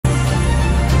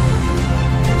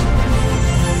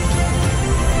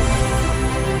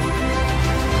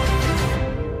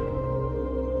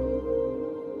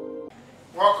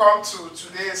welcome to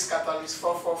today's Catalyst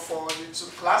 444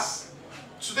 YouTube class.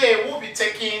 Today we'll be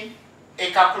taking a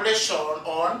calculation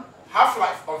on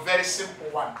half-life, a very simple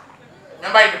one.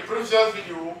 Remember in the previous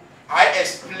video, I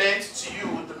explained to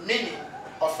you the meaning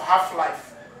of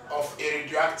half-life of a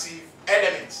radioactive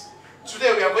element.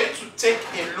 Today we are going to take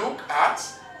a look at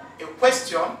a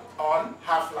question on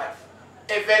half-life,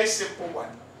 a very simple one.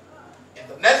 In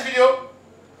the next video,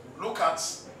 we'll look at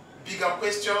bigger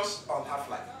questions on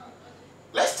half-life.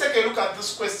 Let's take a look at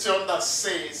this question that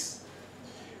says,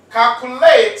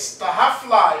 calculate the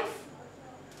half-life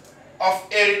of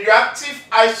a radioactive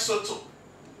isotope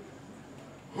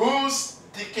whose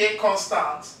decay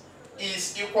constant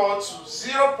is equal to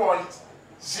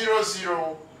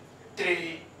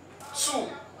 0.0032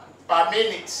 per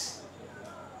minute.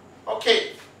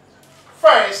 Okay,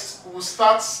 first we'll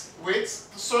start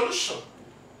with the solution.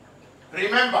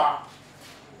 Remember,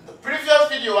 in the previous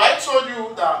video I told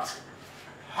you that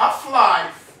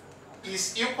half-life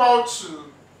is equal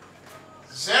to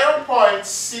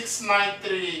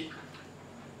 0.693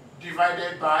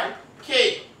 divided by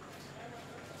K.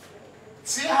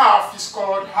 T half is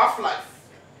called half-life,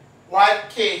 while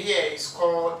K here is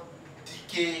called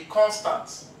decay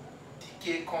constant.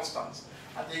 Decay constant.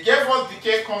 And they gave us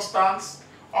decay constants.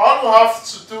 All we have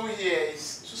to do here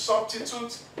is to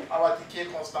substitute our decay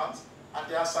constant, and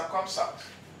the answer comes out.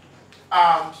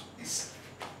 And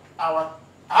our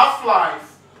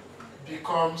half-life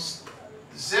becomes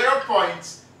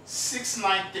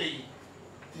 0.693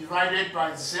 divided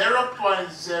by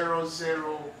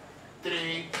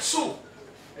 0.0032.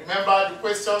 Remember, the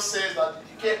question says that the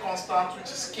decay constant, which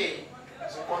is K,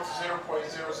 is equal to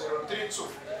 0.0032.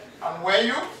 And when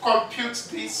you compute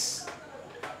this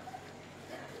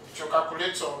with your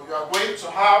calculator, you are going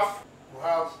to have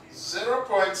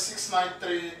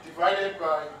 0.693 divided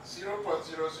by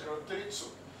 0.0032.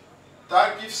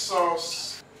 That gives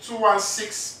us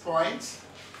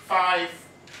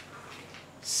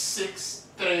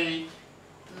 216.563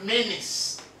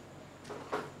 minutes.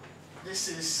 This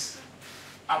is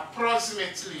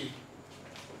approximately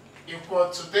equal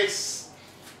to this.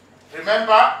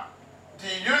 Remember,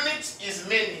 the unit is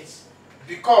minutes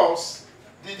because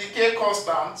the decay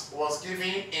constant was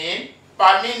given in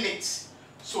per minute.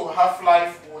 So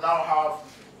half-life will now have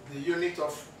the unit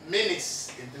of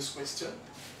minutes in this question.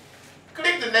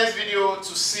 Click the next video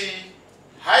to see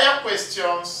higher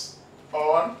questions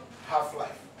on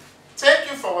half-life. Thank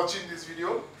you for watching this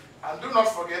video, and do not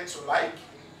forget to like,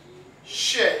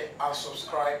 share and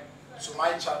subscribe to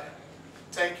my channel.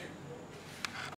 Thank you.